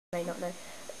may not know.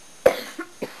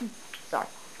 Sorry.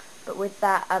 But with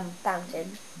that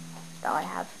fountain that I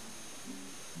have,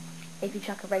 if you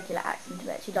chuck a regular axe into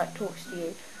it, she like talks to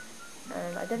you.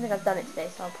 I don't think I've done it today,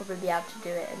 so I'll probably be able to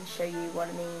do it and show you what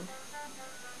I mean.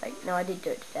 Like, no, I did do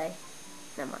it today.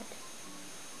 Never mind.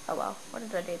 Oh well, what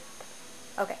did I do?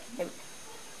 Okay, here we go.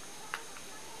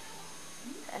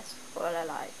 That's what I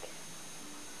like.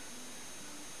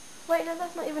 Wait, no,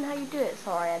 that's not even how you do it.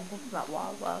 Sorry, I'm thinking about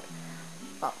Wild World.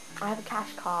 Well, I have a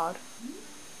cash card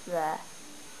there,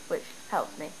 which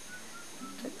helps me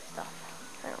with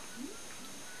stuff. Hang on.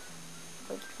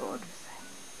 What to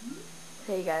say?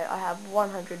 There you go. I have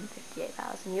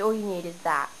 158,000. All you need is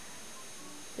that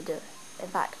to do it. In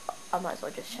fact, I might as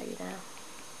well just show you now.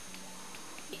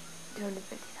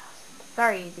 250,000.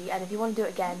 Very easy. And if you want to do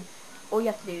it again, all you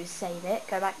have to do is save it.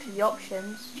 Go back to the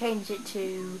options. Change it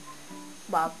to,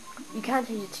 well, you can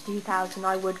change it to 2,000.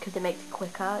 I would, because it makes it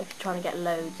quicker if you're trying to get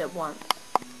loads at once.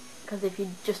 Because if you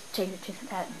just change it to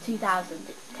 2,000,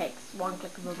 it takes one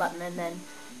click of a button and then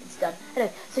it's done.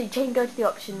 Anyway, so you go to the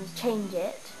options, change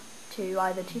it to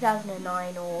either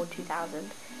 2009 or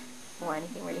 2000, or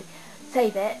anything really.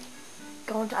 Save it,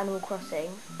 go on to Animal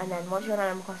Crossing, and then once you're on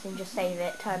Animal Crossing, just save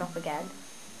it, turn off again.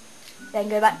 Then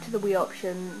go back to the Wii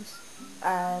options,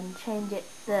 change it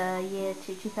the year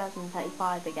to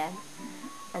 2035 again,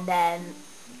 and then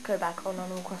go back on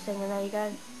Animal Crossing, and there you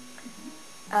go.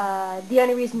 The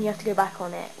only reason you have to go back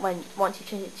on it once you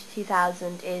change it to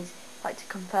 2000 is like to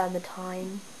confirm the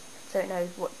time, so it knows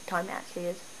what time it actually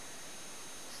is.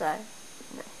 So,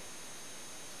 you know,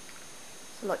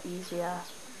 it's a lot easier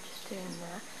just doing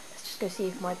that. Let's just go see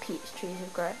if my peach trees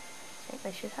have grown. I think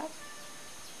they should have.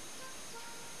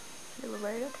 Little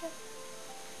road, okay.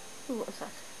 Ooh, what was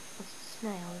that? That's a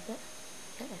snail, is it?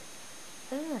 Yeah, it is.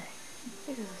 I don't know. I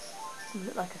think it doesn't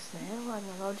look like a snail. I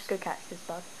don't know. I'll just go catch this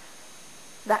bug.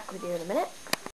 Back with you in a minute.